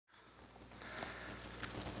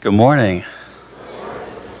Good morning.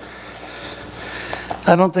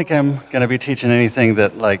 I don't think I'm going to be teaching anything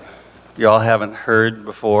that you all haven't heard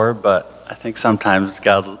before, but I think sometimes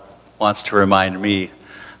God wants to remind me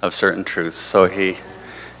of certain truths, so he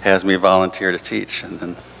has me volunteer to teach, and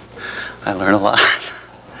then I learn a lot.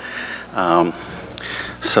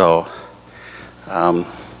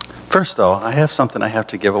 First though, I have something I have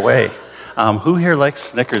to give away. Who here likes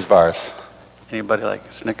Snickers bars? Anybody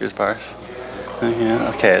like Snickers bars? Yeah,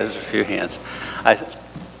 okay, there's a few hands. I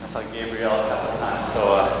saw Gabrielle a couple times,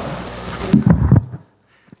 so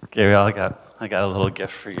Gabrielle, I got a little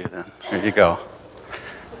gift for you then. Here you go.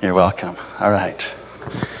 You're welcome. All right.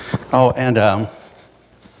 Oh, and I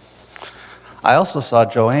also saw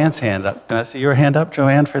Joanne's hand up. Can I see your hand up,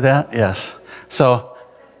 Joanne, for that? Yes. So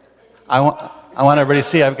I want everybody to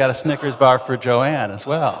see I've got a Snickers bar for Joanne as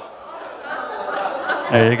well.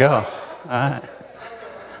 There you go. All right.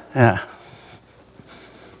 Yeah.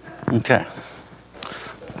 Okay.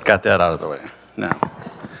 Got that out of the way. Now,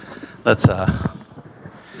 let's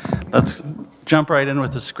jump right in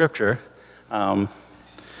with the scripture. I'm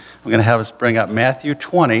going to have us bring up Matthew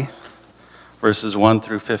 20, verses 1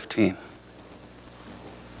 through 15.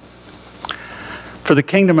 For the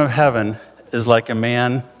kingdom of heaven is like a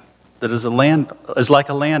man that is like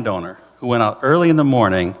a landowner who went out early in the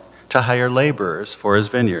morning to hire laborers for his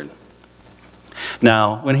vineyard.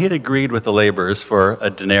 Now, when he had agreed with the laborers for a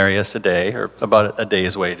denarius a day, or about a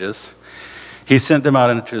day's wages, he sent them out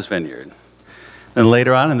into his vineyard. Then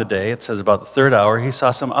later on in the day, it says about the third hour, he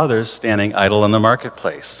saw some others standing idle in the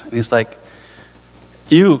marketplace. And he's like,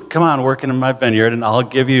 you, come on, work in my vineyard, and I'll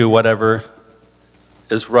give you whatever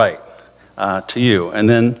is right to you. And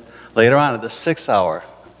then later on at the 6th hour,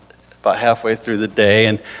 about halfway through the day,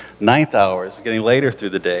 and 9th hour is getting later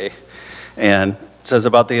through the day, and it says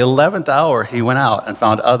about the 11th hour, he went out and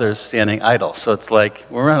found others standing idle. So it's like,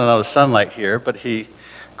 we're running out of sunlight here, but he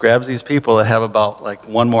grabs these people that have about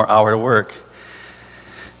one more hour to work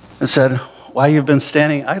and said, why you've been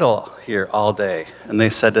standing idle here all day? And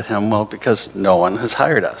they said to him, well, because no one has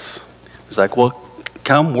hired us. He's like, well,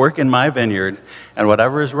 come work in my vineyard, and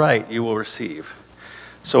whatever is right you will receive.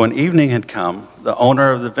 So when evening had come, the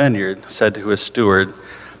owner of the vineyard said to his steward,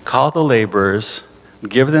 call the laborers,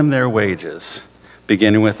 give them their wages,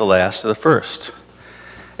 beginning with the last to the first.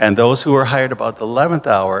 And those who were hired about the 11th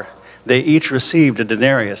hour, they each received a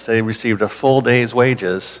denarius. They received a full day's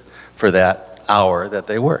wages for that hour that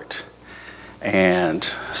they worked. And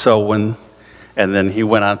then he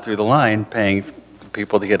went on through the line, paying the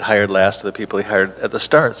people that he had hired last to the people he hired at the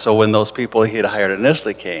start. So when those people he had hired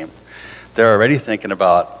initially came, they're already thinking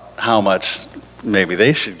about how much maybe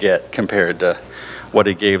they should get compared to what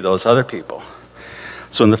he gave those other people.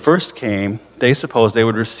 So when the first came, they supposed they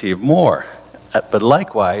would receive more, but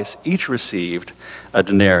likewise each received a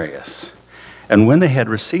denarius. And when they had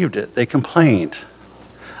received it, they complained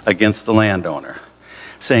against the landowner,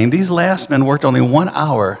 saying, these last men worked only 1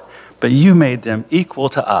 hour, but you made them equal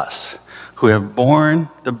to us, who have borne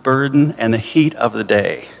the burden and the heat of the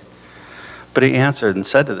day. But he answered and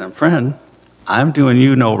said to them, friend, I'm doing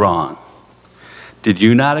you no wrong. Did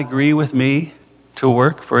you not agree with me to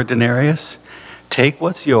work for a denarius? Take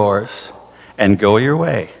what's yours and go your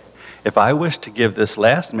way. If I wish to give this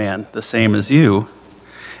last man the same as you,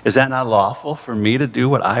 is that not lawful for me to do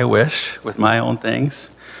what I wish with my own things?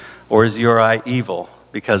 Or is your eye evil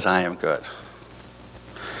because I am good?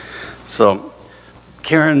 So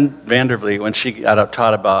Karen Vandervliet, when she got up,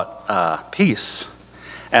 taught about peace.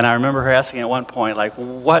 And I remember her asking at one point,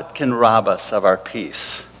 what can rob us of our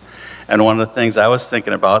peace? And one of the things I was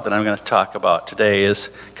thinking about that I'm going to talk about today is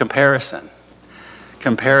comparison.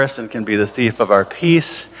 Comparison can be the thief of our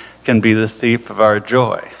peace, can be the thief of our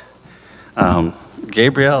joy.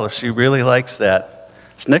 Gabrielle, if she really likes that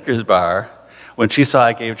Snickers bar, when she saw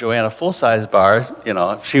I gave Joanne a full-size bar,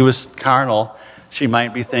 if she was carnal, she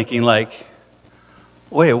might be thinking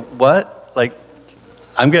wait, what?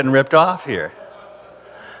 I'm getting ripped off here.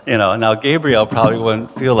 Now Gabrielle probably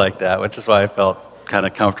wouldn't feel like that, which is why I felt kind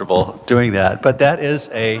of comfortable doing that. But that is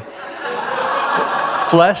a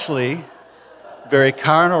fleshly, very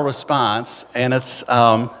carnal response, and it's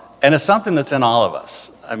something that's in all of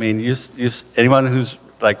us. I mean, anyone who's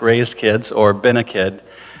raised kids or been a kid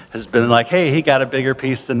has been hey, he got a bigger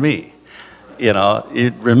piece than me. You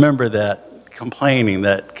remember that complaining,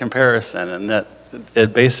 that comparison, and that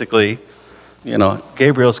it basically,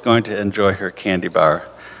 Gabrielle's going to enjoy her candy bar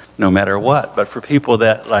no matter what. But for people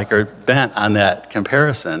that are bent on that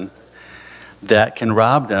comparison, that can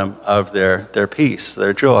rob them of their peace,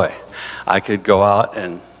 their joy. I could go out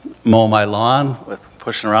and mow my lawn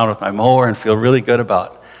pushing around with my mower and feel really good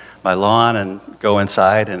about my lawn and go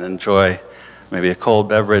inside and enjoy maybe a cold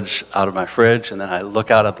beverage out of my fridge, and then I look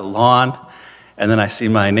out at the lawn, and then I see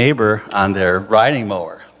my neighbor on their riding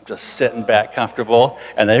mower, just sitting back comfortable,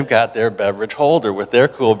 and they've got their beverage holder with their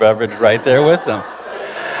cool beverage right there with them.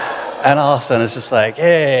 And all of a sudden, it's just like,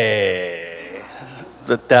 hey.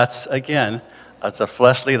 But that's, again, that's a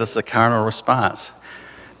fleshly, that's a carnal response.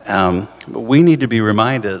 But we need to be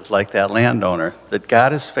reminded, like that landowner, that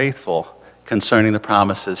God is faithful concerning the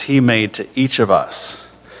promises he made to each of us.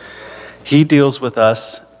 He deals with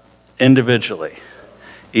us individually.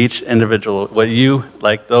 Each individual,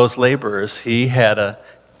 like those laborers, he had a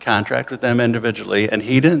contract with them individually, and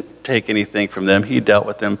he didn't take anything from them. He dealt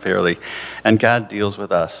with them fairly. And God deals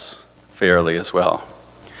with us fairly as well.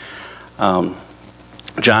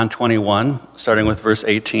 John 21, starting with verse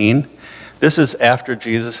 18. This is after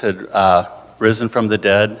Jesus had risen from the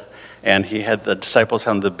dead, and he had the disciples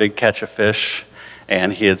have the big catch of fish,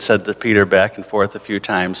 and he had said to Peter back and forth a few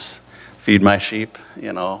times, feed my sheep,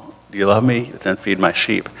 do you love me? Then feed my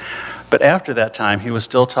sheep. But after that time, he was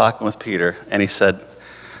still talking with Peter, and he said,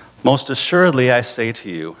 most assuredly I say to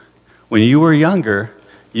you, when you were younger,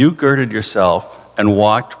 you girded yourself and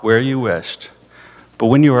walked where you wished. But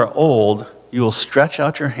when you are old, you will stretch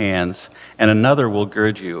out your hands, and another will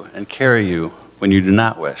gird you and carry you when you do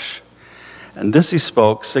not wish. And this he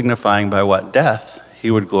spoke, signifying by what death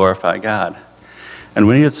he would glorify God. And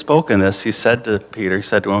when he had spoken this, he said to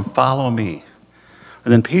him, follow me.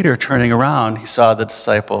 And then Peter, turning around, he saw the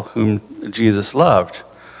disciple whom Jesus loved,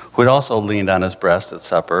 who had also leaned on his breast at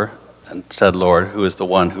supper and said, Lord, who is the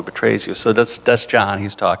one who betrays you? So that's John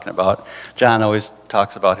he's talking about. John always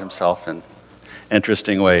talks about himself in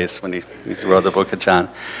interesting ways when he wrote the book of John.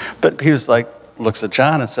 But Peter's looks at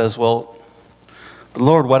John and says, well, but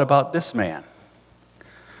Lord, what about this man?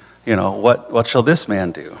 What shall this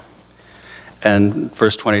man do? And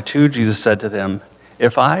verse 22, Jesus said to them,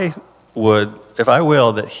 if I will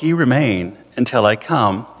that he remain until I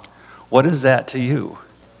come, what is that to you?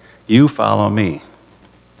 You follow me.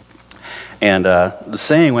 And the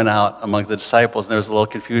saying went out among the disciples, and there was a little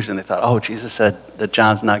confusion. They thought, oh, Jesus said that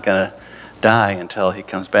John's not going to die until he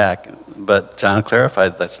comes back. But John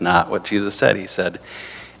clarified that's not what Jesus said. He said,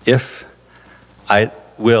 if I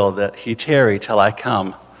will that he tarry till I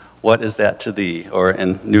come, what is that to thee? Or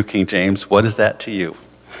in New King James, what is that to you?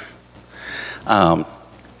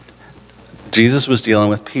 Jesus was dealing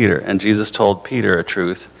with Peter, and Jesus told Peter a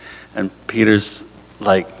truth, and Peter's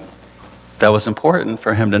that was important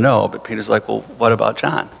for him to know, but Peter's like, well, what about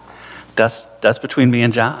John? That's between me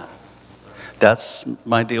and John. That's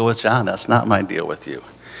my deal with John. That's not my deal with you.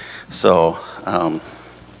 So,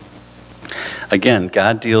 again,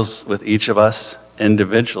 God deals with each of us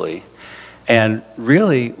individually, and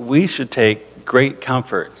really, we should take great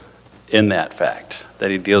comfort in that fact, that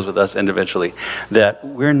he deals with us individually, that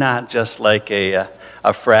we're not just like a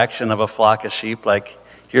fraction of a flock of sheep, like,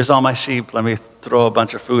 here's all my sheep, let me throw a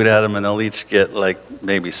bunch of food at them and they'll each get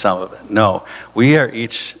maybe some of it. No, we are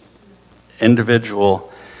each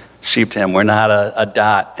individual sheep to him. We're not a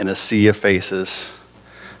dot in a sea of faces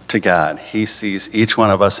to God. He sees each one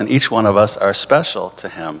of us, and each one of us are special to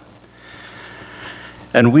him.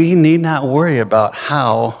 And we need not worry about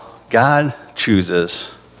how God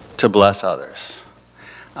chooses to bless others.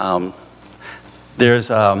 There's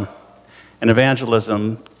in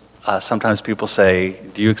evangelism, sometimes people say,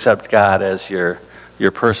 do you accept God as your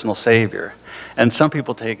personal Savior? And some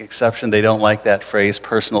people take exception. They don't like that phrase,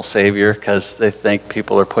 personal Savior, because they think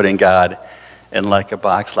people are putting God in a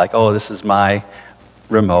box, oh, this is my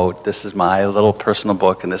remote, this is my little personal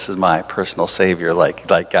book, and this is my personal Savior, like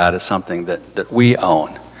God is something that we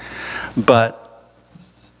own.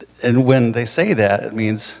 And when they say that, it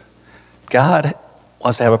means God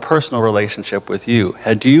wants to have a personal relationship with you.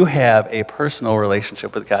 Do you have a personal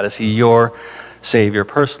relationship with God? Is he your Savior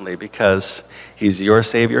personally? Because he's your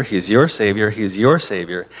Savior, he's your Savior, he's your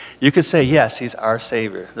Savior. You could say, yes, he's our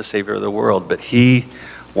Savior, the Savior of the world, but he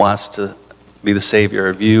wants to be the Savior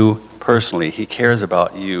of you personally. He cares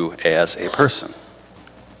about you as a person.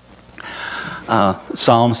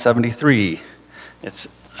 Psalm 73,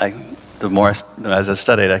 the more as I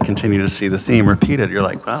studied, I continue to see the theme repeated. You're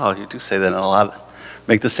like, wow, you do say that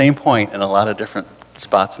make the same point in a lot of different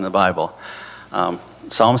spots in the Bible.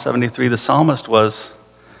 Psalm 73, the psalmist was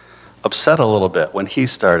upset a little bit when he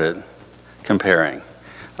started comparing.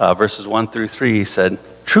 Verses 1 through 3, he said,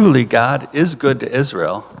 truly God is good to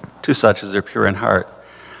Israel, to such as are pure in heart.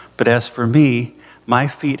 But as for me, my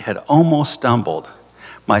feet had almost stumbled.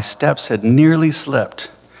 My steps had nearly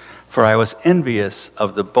slipped. For I was envious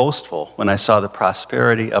of the boastful when I saw the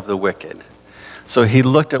prosperity of the wicked. So he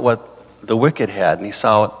looked at what the wicked had, and he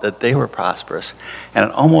saw that they were prosperous, and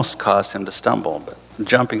it almost caused him to stumble. But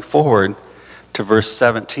jumping forward to verse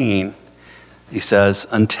 17, he says,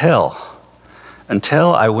 until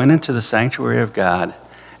I went into the sanctuary of God,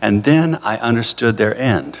 and then I understood their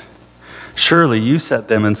end. Surely you set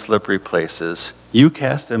them in slippery places. You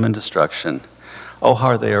cast them in destruction. Oh,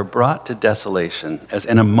 how they are brought to desolation, as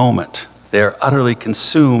in a moment they are utterly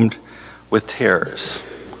consumed with terrors.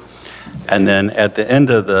 And then at the end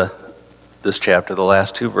of this chapter, the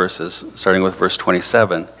last two verses, starting with verse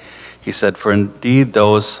 27, he said, for indeed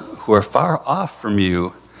those who are far off from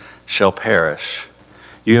you shall perish.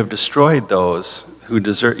 You have destroyed those who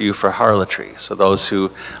desert you for harlotry. So those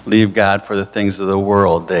who leave God for the things of the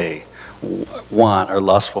world, they want or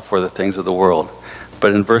lustful for the things of the world.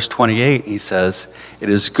 But in verse 28, he says, it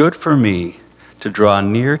is good for me to draw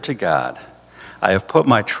near to God. I have put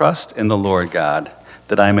my trust in the Lord God,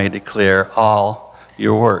 that I may declare all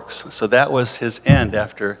your works. So that was his end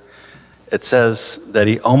after it says that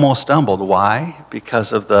he almost stumbled. Why?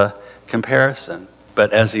 Because of the comparison.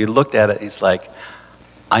 But as he looked at it, he's like,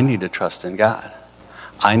 I need to trust in God.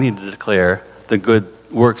 I need to declare the good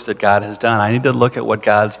works that God has done. I need to look at what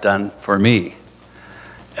God's done for me.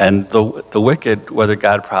 And the wicked, whether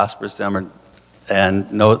God prospers them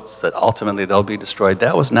and notes that ultimately they'll be destroyed,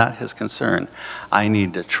 that was not his concern. I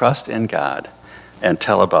need to trust in God and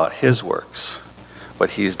tell about his works,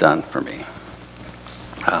 what he's done for me.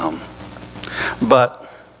 But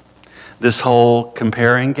this whole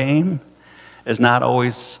comparing game is not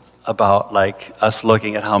always about like us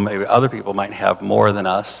looking at how maybe other people might have more than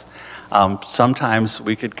us. Sometimes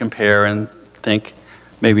we could compare and think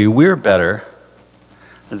maybe we're better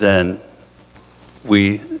than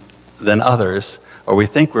others, or we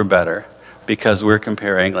think we're better because we're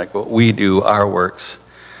comparing like what we do, our works,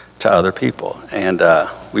 to other people. And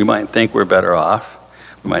we might think we're better off,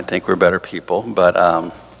 we might think we're better people, but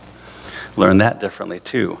learn that differently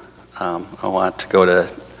too. I want to go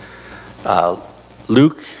to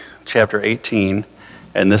Luke chapter 18,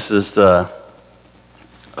 and this is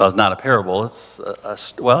it's not a parable, it's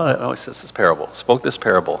it always says this parable. Spoke this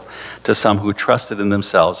parable to some who trusted in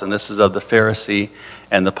themselves, and this is of the Pharisee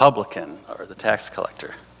and the publican, or the tax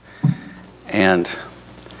collector. And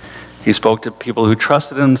he spoke to people who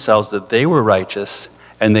trusted in themselves that they were righteous,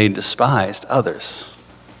 and they despised others.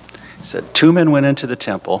 He said, 2 men went into the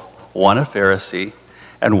temple, one a Pharisee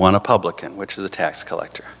and one a publican, which is a tax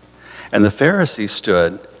collector. And the Pharisee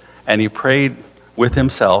stood, and he prayed with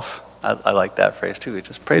himself. I like that phrase too. He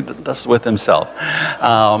just prayed thus with himself.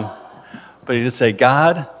 But he did say,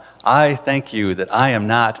 God, I thank you that I am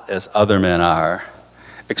not as other men are,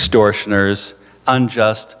 extortioners,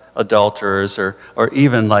 unjust adulterers, or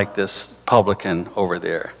even like this publican over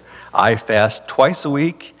there. I fast twice a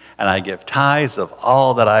week, and I give tithes of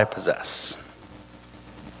all that I possess.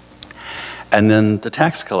 And then the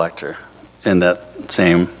tax collector in that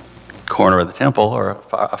same corner of the temple, or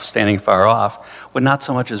standing far off, would not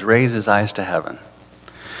so much as raise his eyes to heaven,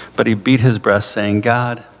 but he beat his breast, saying,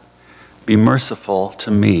 God, be merciful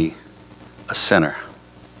to me, a sinner.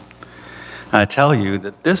 And I tell you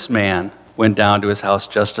that this man went down to his house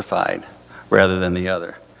justified rather than the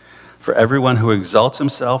other. For everyone who exalts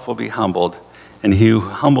himself will be humbled, and he who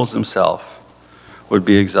humbles himself would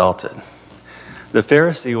be exalted. The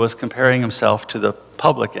Pharisee was comparing himself to the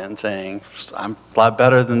publican, saying, I'm a lot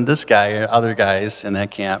better than this guy or other guys in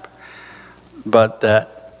that camp. But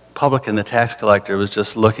that publican, the tax collector, was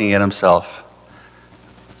just looking at himself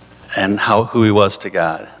and who he was to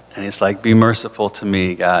God. And he's like, be merciful to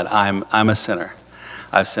me, God. I'm a sinner.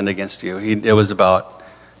 I've sinned against you. It was about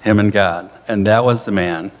him and God. And that was the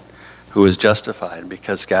man who was justified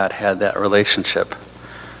because God had that relationship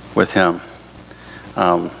with him.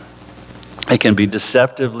 It can be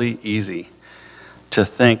deceptively easy to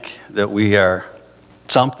think that we are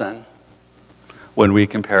something when we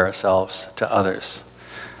compare ourselves to others,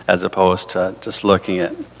 as opposed to just looking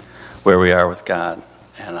at where we are with God.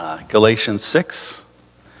 And Galatians 6,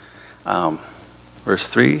 verse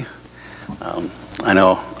 3, I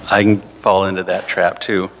know I can fall into that trap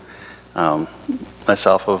too,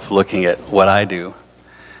 myself, of looking at what I do,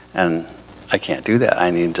 and I can't do that. I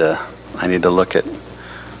need to look at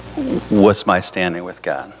what's my standing with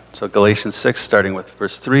God. So Galatians 6, starting with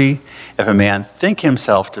verse 3, if a man think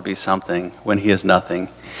himself to be something when he is nothing,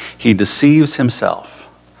 he deceives himself.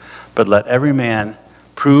 But let every man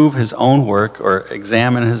prove his own work, or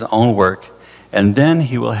examine his own work, and then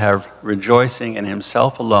he will have rejoicing in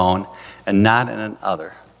himself alone and not in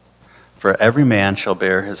another. For every man shall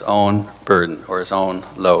bear his own burden, or his own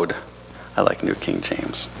load. I like New King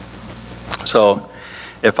James. So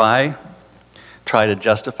if I try to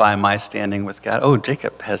justify my standing with God. Oh,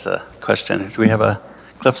 Jacob has a question. Do we have a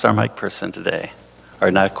Cliff's our mic person today?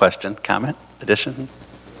 Or not a question, comment, addition?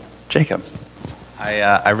 Jacob.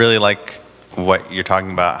 I really like what you're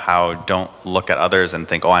talking about, how don't look at others and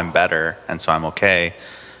think, oh, I'm better, and so I'm okay.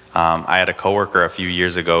 I had a coworker a few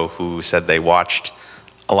years ago who said they watched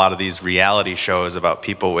a lot of these reality shows about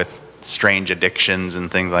people with strange addictions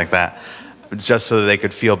and things like that, just so that they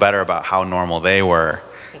could feel better about how normal they were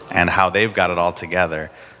and how they've got it all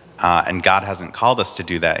together. And God hasn't called us to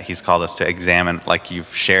do that. He's called us to examine, like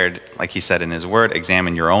you've shared, like he said in his word,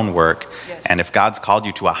 examine your own work. Yes. And if God's called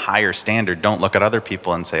you to a higher standard, don't look at other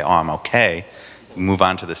people and say, oh, I'm okay. Move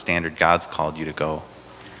on to the standard God's called you to go.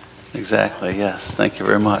 Exactly, yes. Thank you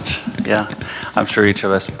very much. Yeah, I'm sure each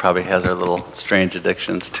of us probably has our little strange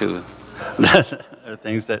addictions too. Or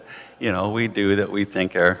things that, we do that we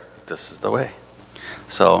think are, this is the way.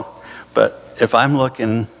 So, but if I'm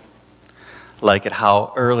looking like at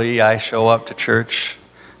how early I show up to church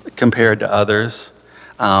compared to others,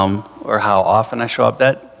 or how often I show up,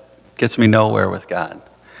 that gets me nowhere with God.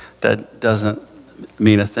 That doesn't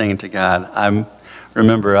mean a thing to God. I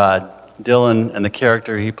remember Dylan and the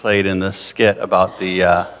character he played in the skit about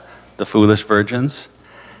the foolish virgins,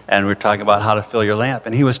 and we were talking about how to fill your lamp,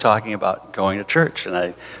 and he was talking about going to church, and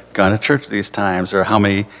I've gone to church these times, or how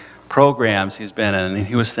many programs he's been in, and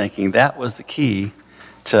he was thinking that was the key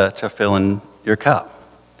to filling your cup.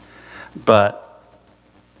 But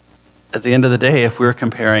at the end of the day, if we're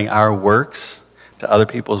comparing our works to other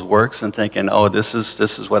people's works and thinking, oh, this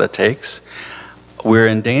is what it takes, we're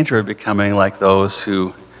in danger of becoming like those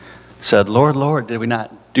who said, Lord, Lord, did we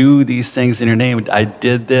not do these things in your name? I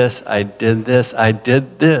did this, I did this, I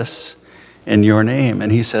did this in your name.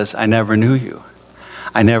 And he says, I never knew you.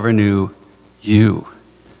 I never knew you.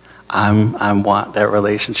 I want that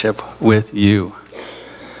relationship with you.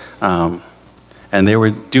 And they were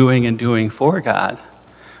doing for God,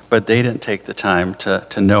 but they didn't take the time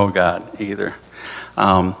to know God either.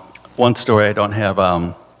 One story I don't have,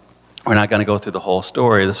 we're not going to go through the whole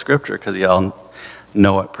story of the scripture because y'all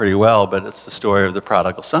know it pretty well, but it's the story of the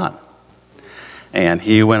prodigal son. And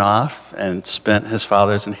he went off and spent his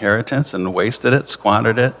father's inheritance and wasted it,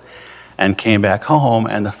 squandered it, and came back home,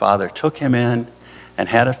 and the father took him in and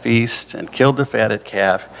had a feast and killed the fatted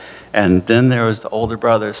calf. And then there was the older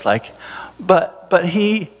brothers like, but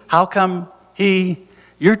how come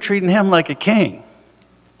you're treating him like a king?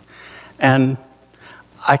 And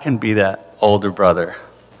I can be that older brother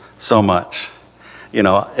so much.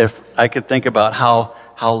 If I could think about how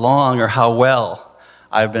long or how well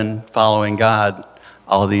I've been following God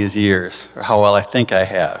all these years, or how well I think I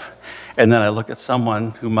have. And then I look at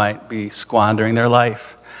someone who might be squandering their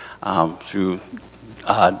life through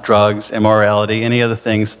drugs, immorality, any of the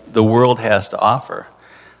things the world has to offer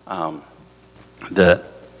that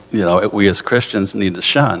we as Christians need to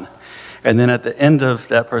shun. And then at the end of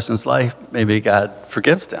that person's life, maybe God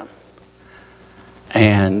forgives them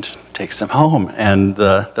and takes them home. And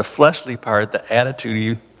the fleshly part, the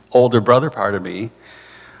attitude, older brother part of me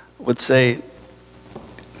would say,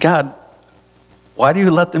 God, why do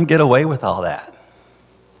you let them get away with all that?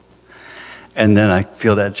 And then I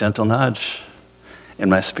feel that gentle nudge in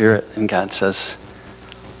my spirit, and God says,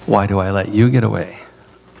 why do I let you get away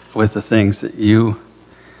with the things that you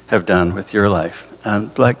have done with your life?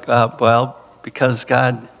 And like, well, because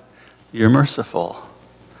God, you're merciful.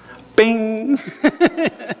 Bing!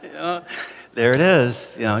 There it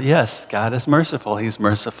is. Yes, God is merciful. He's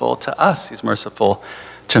merciful to us. He's merciful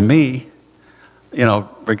to me,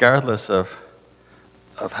 regardless of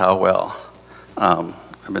how well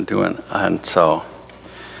I've been doing. And so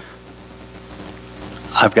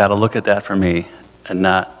I've got to look at that for me and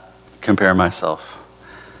not compare myself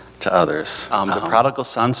to others. The prodigal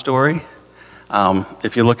son story,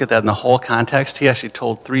 if you look at that in the whole context, he actually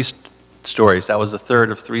told 3 stories. That was the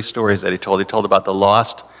third of 3 stories that he told. He told about the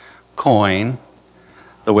lost coin,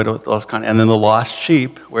 the widow with the lost coin, and then the lost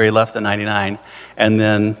sheep, where he left the 99, and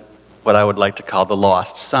then what I would like to call the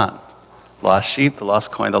lost son. Lost sheep, the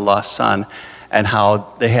lost coin, the lost son, and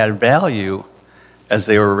how they had value as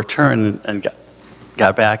they were returned and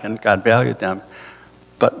got back, and God valued them.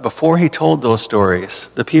 But before he told those stories,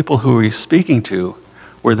 the people who he was speaking to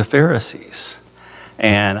were the Pharisees.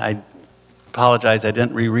 And I apologize, I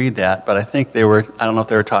didn't reread that, but I think I don't know if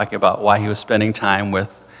they were talking about why he was spending time with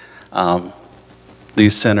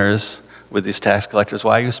these sinners, with these tax collectors,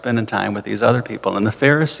 why he was spending time with these other people. And the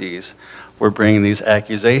Pharisees were bringing these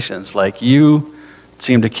accusations, like, you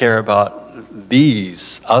seem to care about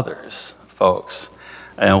these others, folks.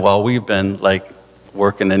 And while we've been like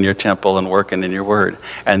working in your temple and working in your word.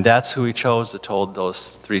 And that's who he chose to told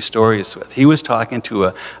those 3 stories with. He was talking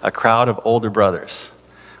to a crowd of older brothers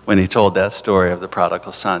when he told that story of the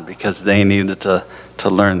prodigal son, because they needed to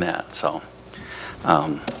learn that. So,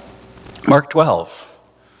 Mark 12,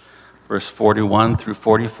 verse 41 through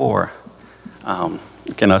 44.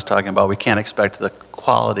 Again, I was talking about we can't expect the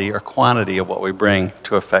quality or quantity of what we bring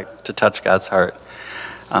to touch God's heart.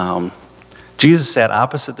 Jesus sat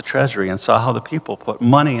opposite the treasury and saw how the people put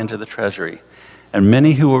money into the treasury, and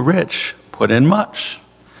many who were rich put in much.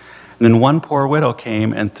 And then one poor widow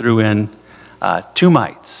came and threw in 2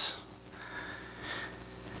 mites.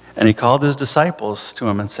 And he called his disciples to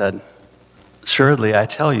him and said, "Surely I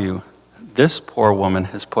tell you, this poor woman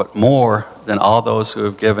has put more than all those who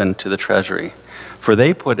have given to the treasury, for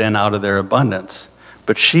they put in out of their abundance,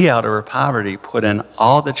 but she out of her poverty put in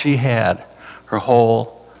all that she had, her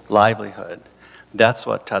whole livelihood." That's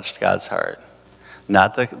what touched God's heart.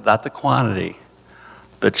 Not the quantity,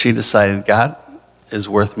 but she decided God is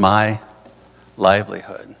worth my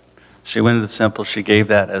livelihood. She went into the temple, she gave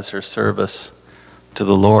that as her service to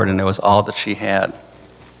the Lord, and it was all that she had.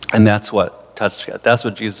 And that's what touched God. That's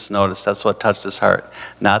what Jesus noticed. That's what touched his heart.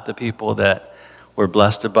 Not the people that were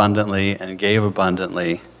blessed abundantly and gave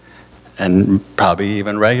abundantly, and probably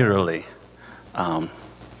even regularly.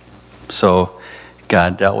 So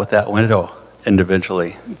God dealt with that widow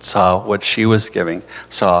individually, saw what she was giving,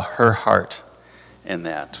 saw her heart in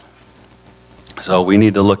that. So we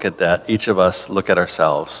need to look at that. Each of us look at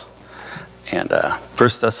ourselves. And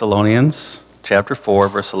 1 Thessalonians chapter 4,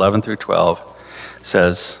 verse 11 through 12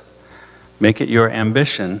 says, "Make it your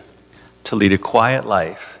ambition to lead a quiet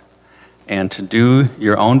life and to do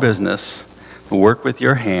your own business, work with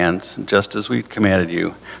your hands, just as we commanded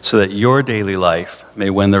you, so that your daily life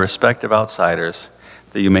may win the respect of outsiders,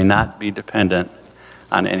 that you may not be dependent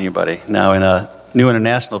on anybody." Now, in a New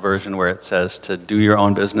International Version where it says to do your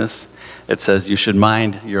own business, it says you should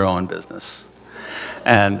mind your own business.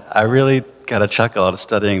 And I really got a chuckle out of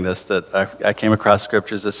studying this, that I came across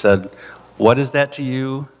scriptures that said, "What is that to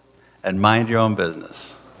you?" and "mind your own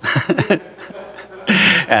business."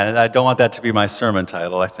 And I don't want that to be my sermon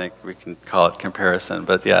title. I think we can call it comparison.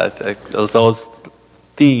 But yeah, those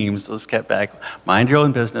themes, those kept back. Mind your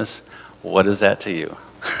own business. What is that to you?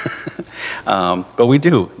 But we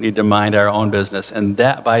do need to mind our own business. And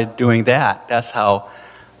that by doing that, that's how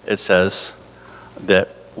it says that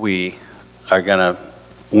we are going to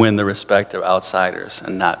win the respect of outsiders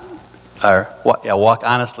and not walk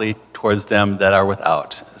honestly towards them that are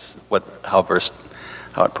without, is how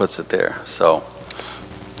it puts it there. So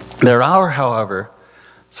there are, however,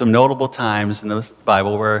 some notable times in the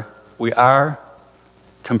Bible where we are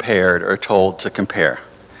compared or told to compare.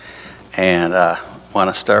 And I want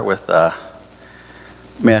to start with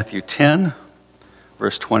Matthew 10,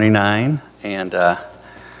 verse 29. And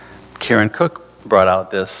Karen Cook brought out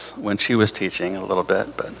this when she was teaching a little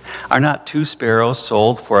bit. But "Are not 2 sparrows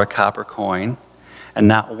sold for a copper coin, and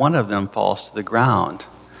not one of them falls to the ground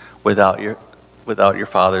without your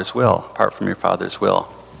Father's will, apart from your Father's will?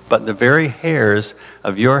 But the very hairs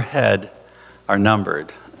of your head are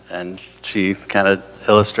numbered." And she kind of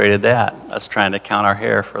illustrated that, us trying to count our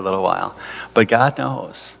hair for a little while. But God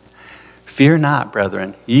knows. "Fear not,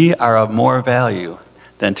 brethren, ye are of more value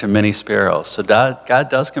than to many sparrows." So God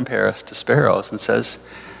does compare us to sparrows and says,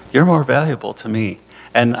 "You're more valuable to me."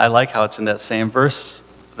 And I like how it's in that same verse,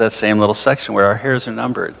 that same little section where our hairs are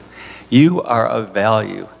numbered. You are of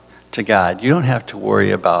value to God. You don't have to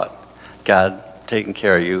worry about God taking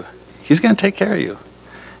care of you. He's going to take care of you.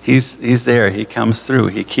 He's there. He comes through.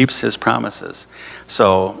 He keeps his promises.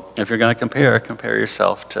 So if you're going to compare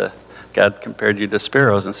yourself to God. Compared you to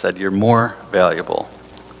sparrows and said you're more valuable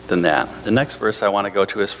than that. The next verse I want to go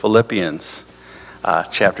to is Philippians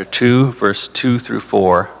chapter 2, verse 2 through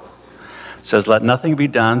 4. It says, "Let nothing be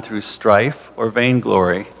done through strife or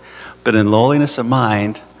vainglory, but in lowliness of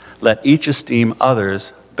mind, let each esteem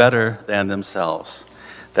others better than themselves."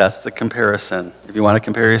 That's the comparison. If you want to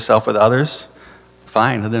compare yourself with others,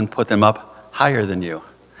 fine, and then put them up higher than you.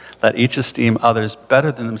 Let each esteem others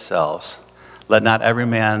better than themselves. Let not every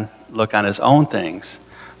man look on his own things,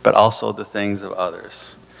 but also the things of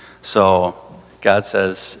others. So God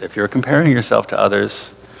says, if you're comparing yourself to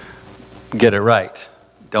others, get it right.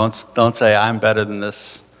 Don't say, I'm better than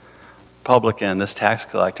this publican, this tax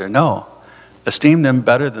collector. No. Esteem them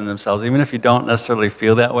better than themselves, even if you don't necessarily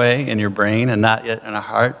feel that way in your brain and not yet in a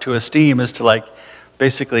heart. To esteem is to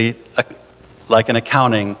basically like an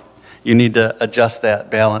accounting, you need to adjust that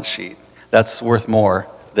balance sheet. That's worth more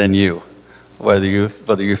than you, whether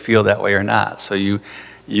you feel that way or not. So you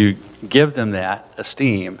give them that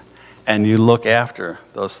esteem, and you look after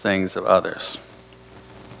those things of others.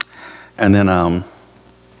 And then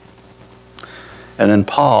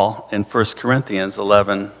Paul, in 1 Corinthians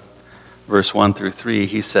 11, verse 1 through 3,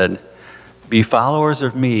 he said, "Be followers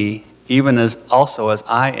of me, even as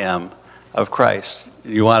I am of Christ."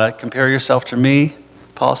 You want to compare yourself to me?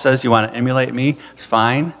 Paul says, you want to emulate me?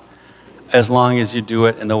 Fine, as long as you do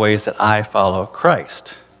it in the ways that I follow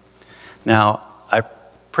Christ. Now, I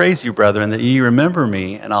praise you, brethren, that ye remember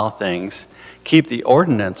me in all things, keep the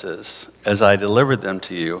ordinances as I delivered them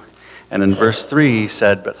to you. And in verse 3 he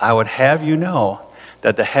said, "But I would have you know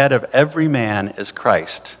that the head of every man is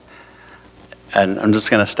Christ." And I'm just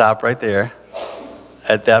going to stop right there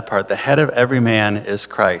at that part. The head of every man is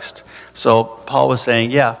Christ. So Paul was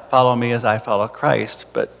saying, yeah, follow me as I follow Christ,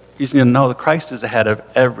 but you need to know that Christ is the head of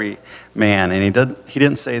every man. And he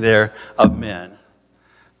didn't say there of men.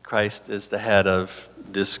 Christ is the head of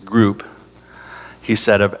this group. He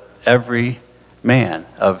said of every man,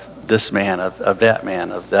 of this man, of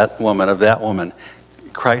that woman.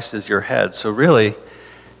 Christ is your head. So really,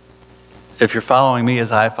 if you're following me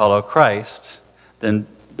as I follow Christ, then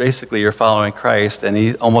basically you're following Christ, and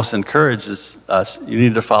he almost encourages us, you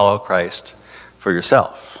need to follow Christ for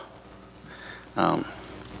yourself.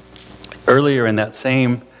 Earlier in that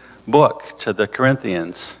same book to the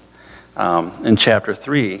Corinthians, in chapter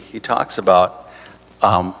 3, he talks about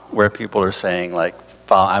where people are saying, like,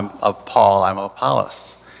 I'm of Paul, I'm of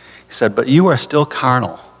Apollos. He said, "But you are still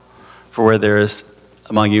carnal, for where there is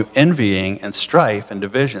among you envying and strife and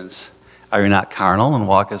divisions, are you not carnal and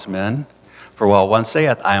walk as men? For while one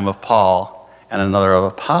saith, I am of Paul, and another of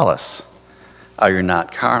Apollos, are you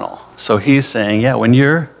not carnal?" So he's saying, yeah, when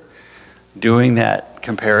you're doing that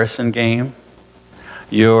comparison game,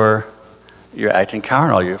 you're acting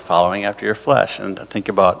carnal. You're following after your flesh. And think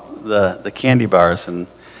about the candy bars. And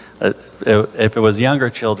if it was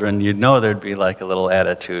younger children, you'd know there'd be like a little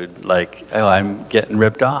attitude, like, oh, I'm getting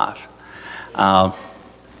ripped off.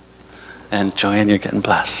 And Joanne, you're getting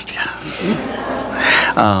blessed, yes.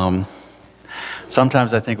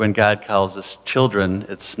 Sometimes I think when God calls us children,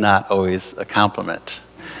 it's not always a compliment.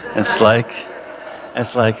 It's like,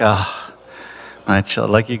 oh, my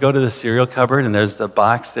children. Like you go to the cereal cupboard and there's the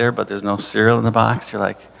box there, but there's no cereal in the box. You're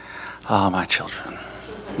like, oh, my children.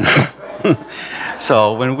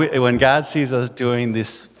 So when God sees us doing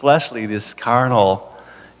this fleshly, this carnal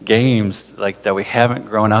games like that we haven't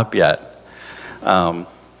grown up yet, and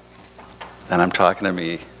I'm talking to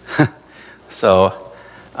me.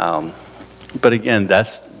 But again,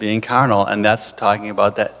 that's being carnal, and that's talking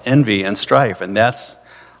about that envy and strife, and that's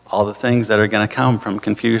all the things that are going to come from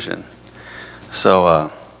confusion. So,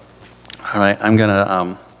 all right, I'm going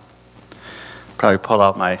to probably pull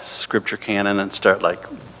out my scripture canon and start like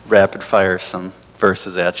rapid fire some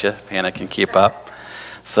verses at you, if Hannah can keep up.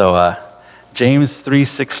 So, James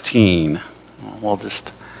 3:16. We'll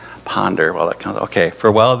just ponder while that comes. Okay,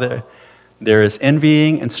 for while there is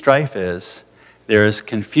envying and strife there is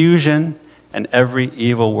confusion and every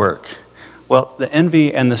evil work. Well, the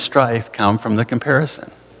envy and the strife come from the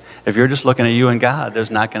comparison. If you're just looking at you and God,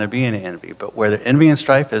 there's not going to be any envy. But where the envy and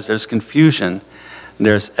strife is, there's confusion.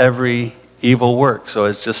 There's every evil work. So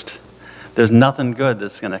it's just, there's nothing good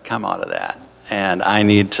that's going to come out of that. And I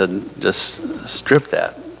need to just strip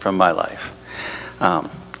that from my life. All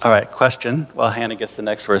right, question while Hannah gets the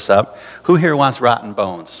next verse up. Who here wants rotten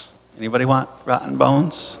bones? Anybody want rotten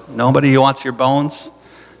bones? Nobody who wants your bones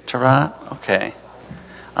to rot? Okay.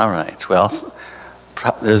 All right. Well,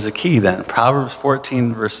 there's a key then. Proverbs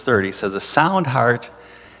 14, verse 30 says, "A sound heart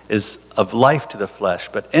is of life to the flesh,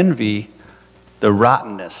 but envy the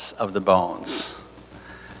rottenness of the bones."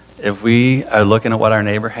 If we are looking at what our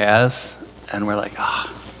neighbor has, and we're like,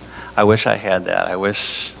 oh, I wish I had that. I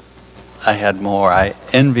wish I had more. I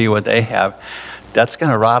envy what they have. That's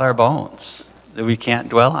going to rot our bones. We can't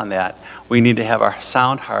dwell on that. We need to have our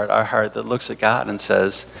sound heart, our heart that looks at God and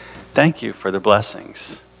says, thank you for the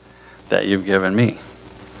blessings that you've given me.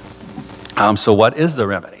 So what is the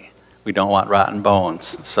remedy? We don't want rotten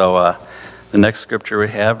bones. So the next scripture we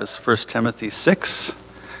have is 1 Timothy 6,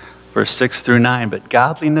 verse 6 through 9. "But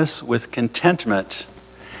godliness with contentment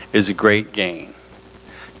is a great gain."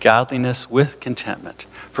 Godliness with contentment.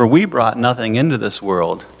 "For we brought nothing into this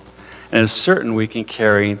world, and it's certain we can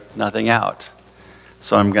carry nothing out."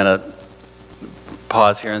 So I'm going to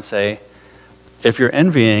pause here and say, if you're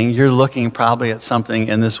envying, you're looking probably at something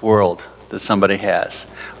in this world that somebody has,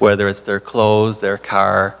 whether it's their clothes, their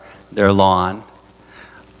car, their lawn.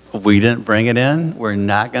 We didn't bring it in. We're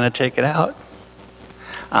not going to take it out.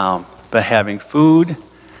 But having food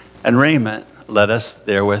and raiment, let us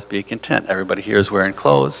therewith be content. Everybody here is wearing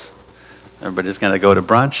clothes. Everybody's going to go to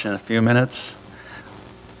brunch in a few minutes.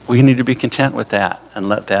 We need to be content with that and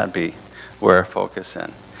let that be where our focus is.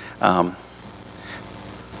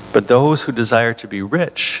 But those who desire to be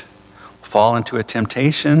rich fall into a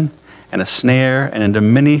temptation and a snare and into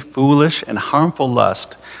many foolish and harmful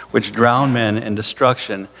lusts, which drown men in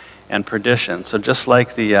destruction and perdition. So just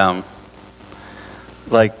like the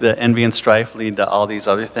envy and strife lead to all these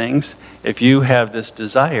other things, if you have this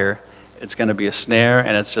desire, it's going to be a snare,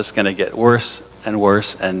 and it's just going to get worse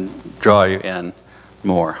and draw you in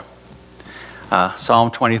more.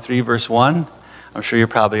 Psalm 23, verse 1. I'm sure you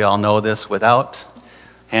probably all know this without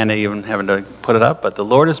Hannah even having to put it up, but the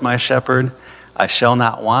Lord is my shepherd, I shall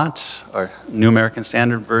not want, or New American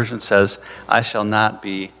Standard Version says, I shall not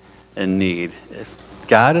be in need. If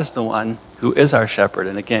God is the one who is our shepherd,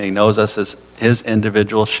 and again, he knows us as his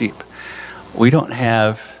individual sheep, we don't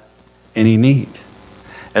have any need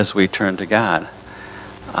as we turn to God.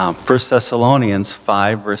 1 Thessalonians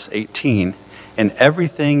 5, verse 18, in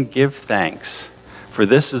everything give thanks, for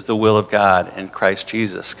this is the will of God in Christ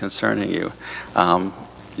Jesus concerning you.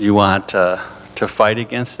 You want to fight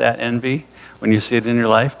against that envy? When you see it in your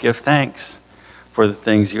life, give thanks for the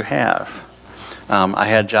things you have. I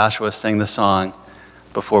had Joshua sing the song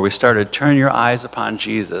before we started, turn your eyes upon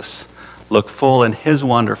Jesus, look full in his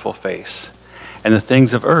wonderful face, and the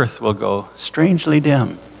things of earth will go strangely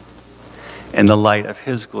dim in the light of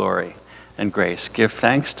his glory and grace. Give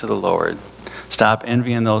thanks to the Lord. Stop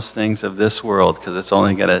envying those things of this world, because it's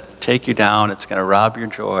only going to take you down, it's going to rob your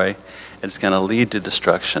joy, it's going to lead to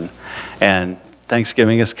destruction. And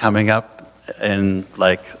Thanksgiving is coming up in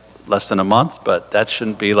like less than a month, but that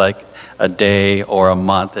shouldn't be like a day or a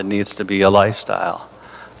month. It needs to be a lifestyle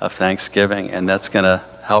of Thanksgiving, and that's going to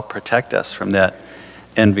help protect us from that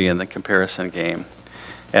envy and the comparison game.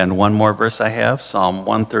 And one more verse I have, Psalm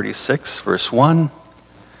 136, verse 1.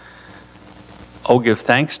 Oh, give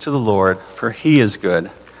thanks to the Lord, for he is good,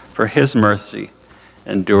 for his mercy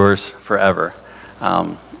endures forever.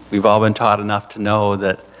 We've all been taught enough to know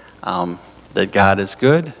that, that God is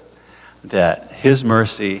good, that his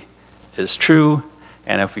mercy is true,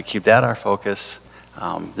 and if we keep that our focus,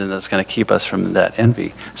 then that's going to keep us from that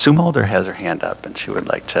envy. Sue Mulder has her hand up, and she would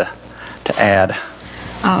like to add.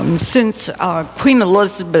 Since Queen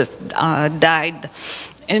Elizabeth died,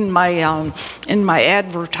 in my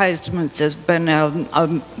advertisements there's been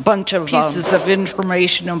a bunch of pieces of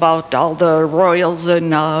information about all the royals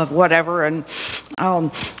and whatever, and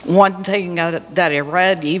one thing that I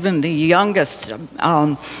read, even the youngest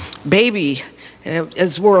baby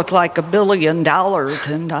is worth like $1 billion,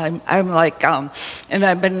 and I'm like, and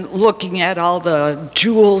I've been looking at all the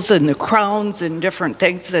jewels and the crowns and different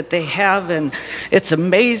things that they have, and it's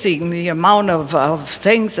amazing the amount of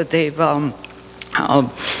things that they've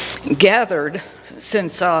gathered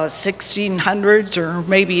since 1600s, or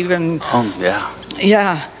maybe even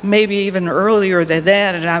maybe even earlier than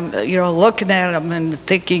that. And I'm looking at them and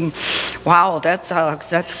thinking, wow, that's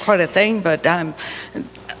quite a thing. But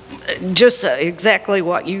just exactly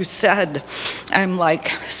what you said, I'm like,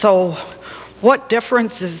 so what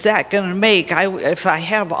difference is that going to make? If I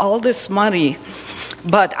have all this money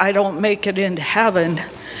but I don't make it into heaven,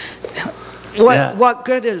 what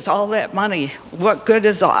good is all that money? What good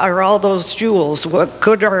are all those jewels? What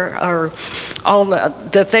good are all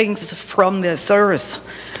the things from this earth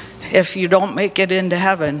if you don't make it into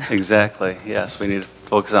heaven? Exactly. Yes, we need to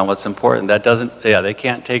focus on what's important. That doesn't. Yeah, they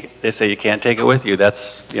can't take. They say you can't take it with you.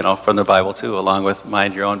 That's from the Bible too, along with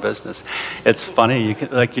mind your own business. It's funny. You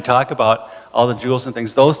talk about all the jewels and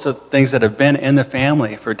things. Those are things that have been in the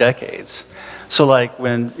family for decades. So like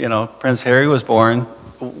when Prince Harry was born.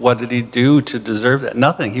 What did he do to deserve that?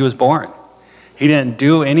 Nothing. He was born. He didn't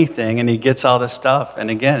do anything, and he gets all this stuff.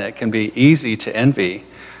 And again, it can be easy to envy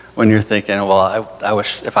when you're thinking, well, I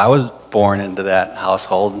wish if I was born into that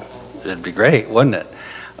household, it'd be great, wouldn't it?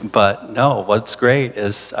 But no, what's great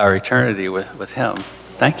is our eternity with him.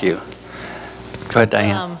 Thank you. Go ahead,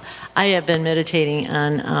 Diane. I have been meditating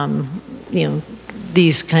on,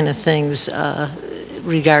 these kind of things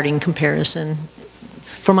regarding comparison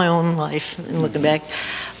for my own life and looking back,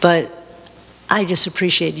 but I just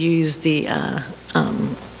appreciate you use the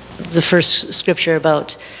first scripture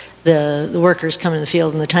about the workers coming in the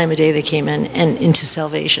field and the time of day they came in and into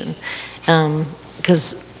salvation,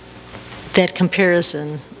 because that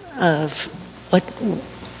comparison of what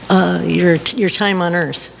your time on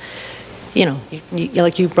earth,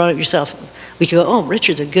 like you brought up yourself, we could go, oh,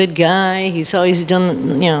 Richard's a good guy, he's always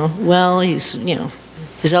done well, he's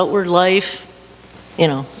his outward life,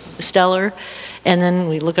 stellar, and then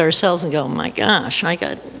we look at ourselves and go, oh my gosh,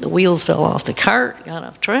 the wheels fell off the cart, got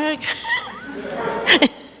off track.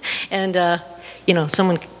 And, you know,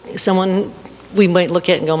 someone we might look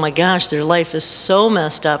at and go, my gosh, their life is so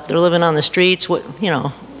messed up. They're living on the streets. What, you know,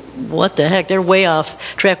 what the heck? They're way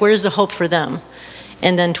off track. Where's the hope for them?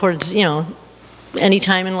 And then towards, you know, any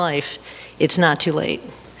time in life, it's not too late.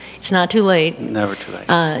 It's not too late. Never too late.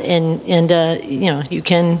 You know, you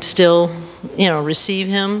can still, you know, receive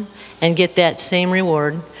him and get that same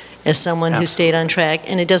reward as someone who stayed on track.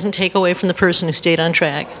 And it doesn't take away from the person who stayed on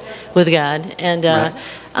track with God.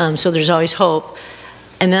 And so there's always hope.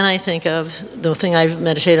 And then I think of the thing I've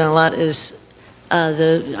meditated on a lot is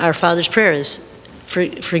our Father's prayer is,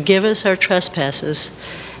 forgive us our trespasses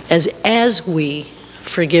as we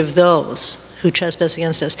forgive those who trespass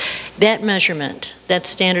against us. That measurement, that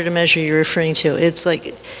standard of measure you're referring to, it's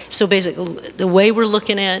like, so basically, the way we're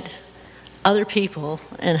looking at other people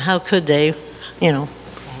and how could they, you know,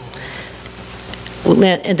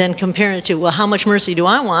 and then compare it to, well, how much mercy do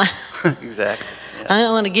I want? Exactly. Yes. I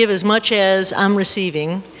want to give as much as I'm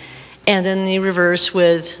receiving, and then the reverse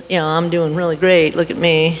with, you know, I'm doing really great, look at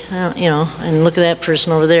me, you know, and look at that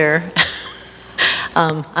person over there.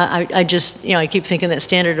 I just, you know, I keep thinking that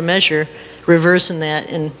standard of measure, reversing that,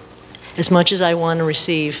 and as much as I want to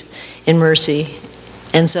receive in mercy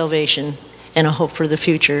and salvation and a hope for the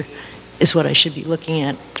future is what I should be looking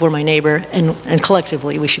at for my neighbor, and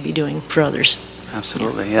collectively we should be doing for others.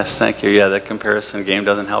 Absolutely, yes, thank you. Yeah, the comparison game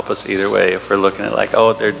doesn't help us either way. If we're looking at like,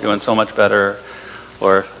 oh, they're doing so much better,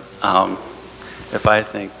 or if I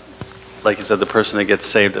think, like you said, the person that gets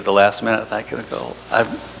saved at the last minute, I could go,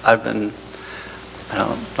 I've been, I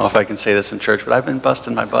don't know if I can say this in church, but I've been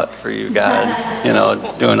busting my butt for you, God, you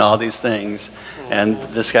know, doing all these things, and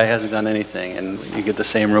this guy hasn't done anything, and you get the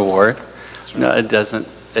same reward. No, it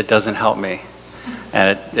doesn't help me,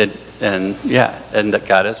 and and that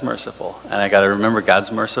God is merciful, and I got to remember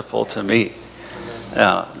God's merciful to me,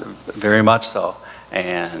 very much so,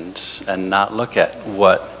 and not look at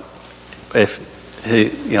what if he,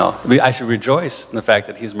 you know, I should rejoice in the fact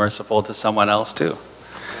that he's merciful to someone else too,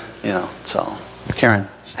 you know. So, Karen.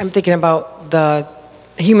 I'm thinking about the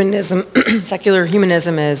humanism, secular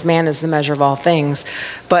humanism is man is the measure of all things,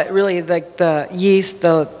 but really the yeast,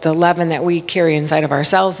 the leaven that we carry inside of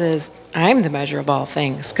ourselves is I'm the measure of all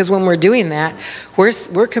things. Because when we're doing that,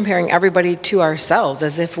 we're comparing everybody to ourselves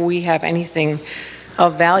as if we have anything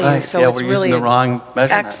of value. Right. So yeah, it's we're really using the wrong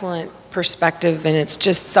measurement. Excellent perspective, and it's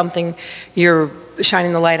just something you're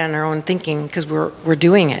shining the light on our own thinking because we're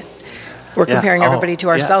doing it. We're comparing everybody to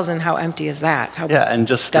ourselves, and how empty is that? How and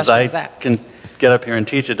just as I can get up here and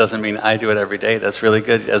teach, it doesn't mean I do it every day. That's really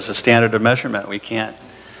good. As a standard of measurement, we can't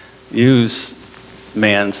use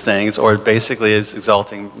man's things, or basically is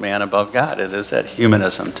exalting man above God. It is that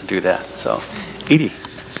humanism to do that. So, Edie.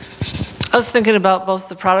 I was thinking about both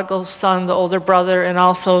the prodigal son, the older brother, and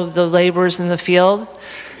also the laborers in the field.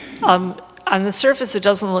 On the surface, it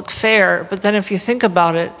doesn't look fair, but then if you think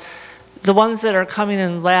about it, the ones that are coming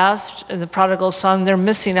in last, and the prodigal son, they're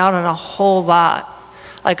missing out on a whole lot.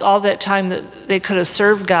 Like all that time that they could have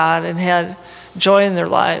served God and had joy in their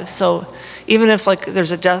lives. So even if like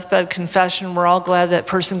there's a deathbed confession, we're all glad that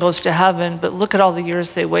person goes to heaven, but look at all the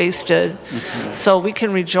years they wasted. Mm-hmm. So we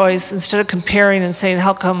can rejoice instead of comparing and saying,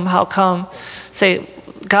 how come? Say,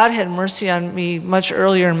 God had mercy on me much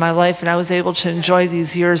earlier in my life, and I was able to enjoy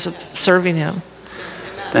these years of serving him.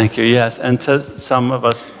 Thank you, yes. And to some of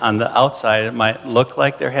us on the outside, it might look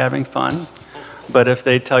like they're having fun, but if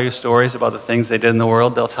they tell you stories about the things they did in the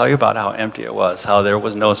world, they'll tell you about how empty it was, how there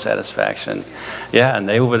was no satisfaction. Yeah, and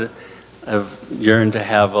they would have yearned to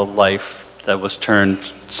have a life that was turned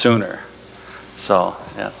sooner. So,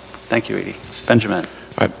 yeah, thank you, Edie. Benjamin.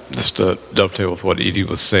 Just to dovetail with what Edie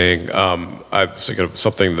was saying, I was thinking of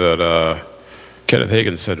something that Kenneth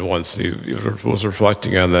Hagin said once. He was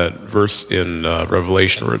reflecting on that verse in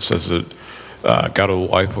Revelation where it says that God will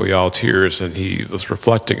wipe away all tears, and he was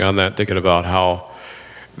reflecting on that, thinking about how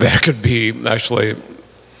that could be actually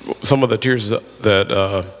some of the tears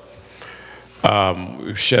that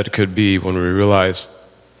we've shed could be when we realize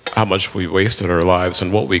how much we wasted our lives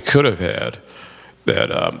and what we could have had.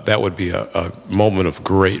 That would be a moment of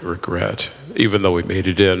great regret, even though we made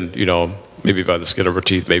it in, you know, maybe by the skin of our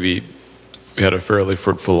teeth, maybe we had a fairly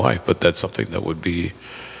fruitful life, but that's something that would be,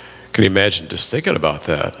 can you imagine just thinking about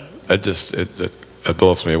that? It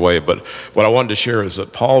blows me away. But what I wanted to share is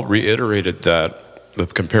that Paul reiterated that, the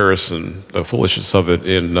comparison, the foolishness of it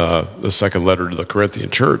in the second letter to the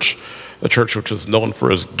Corinthian church, a church which is known for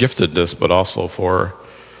its giftedness, but also for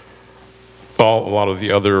a lot of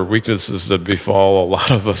the other weaknesses that befall a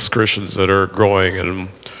lot of us Christians that are growing and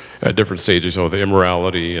at different stages, you know, the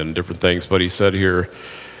immorality and different things. But he said here,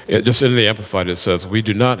 just in the Amplified, it says, we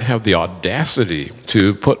do not have the audacity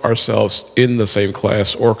to put ourselves in the same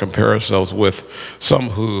class or compare ourselves with some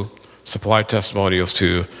who supply testimonials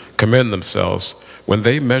to commend themselves. When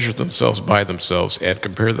they measure themselves by themselves and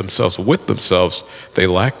compare themselves with themselves, they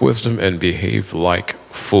lack wisdom and behave like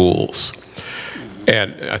fools.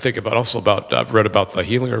 And I think I've read about the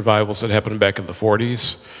healing revivals that happened back in the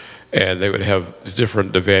 40s, and they would have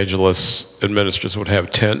different evangelists and ministers would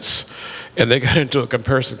have tents, and they got into a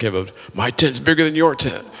comparison game of, my tent's bigger than your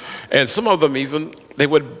tent. And some of them even, they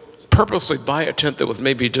would purposely buy a tent that was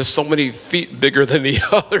maybe just so many feet bigger than the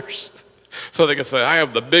others, so they could say, I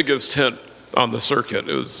have the biggest tent on the circuit.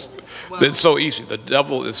 It's so easy. The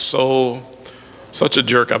devil is such a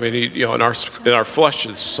jerk. I mean, and our flesh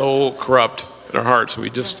is so corrupt in our hearts. We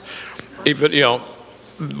just, we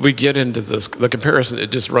get into the comparison.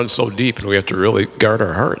 It just runs so deep, and we have to really guard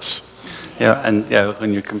our hearts. Yeah, and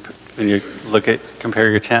when you compare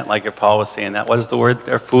your tent, like Paul was saying, that what is the word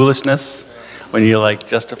there? Foolishness. When you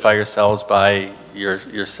justify yourselves by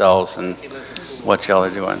yourselves and what y'all are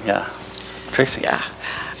doing. Yeah, Tracy. Yeah.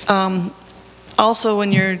 Also,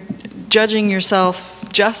 when you're judging yourself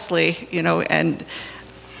justly, and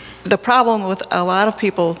the problem with a lot of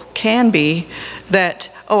people can be that,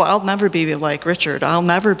 oh, I'll never be like Richard. I'll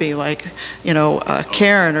never be like,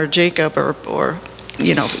 Karen or Jacob or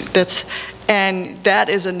that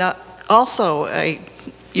is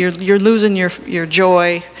you're losing your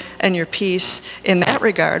joy and your peace in that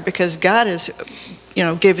regard, because God is,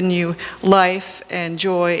 given you life and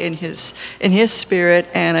joy in His Spirit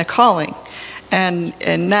and a calling.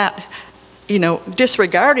 And not,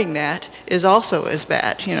 disregarding that is also as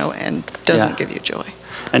bad, and doesn't give you joy.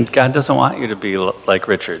 And God doesn't want you to be like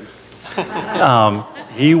Richard.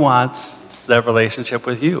 He wants that relationship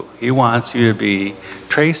with you. He wants you to be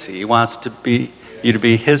Tracy. He wants you to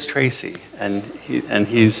be His Tracy, and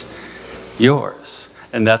He's yours.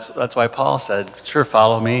 And that's why Paul said, sure,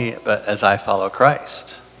 follow me, but as I follow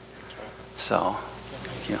Christ. So,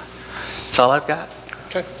 thank you. That's all I've got.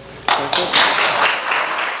 Okay. Very good.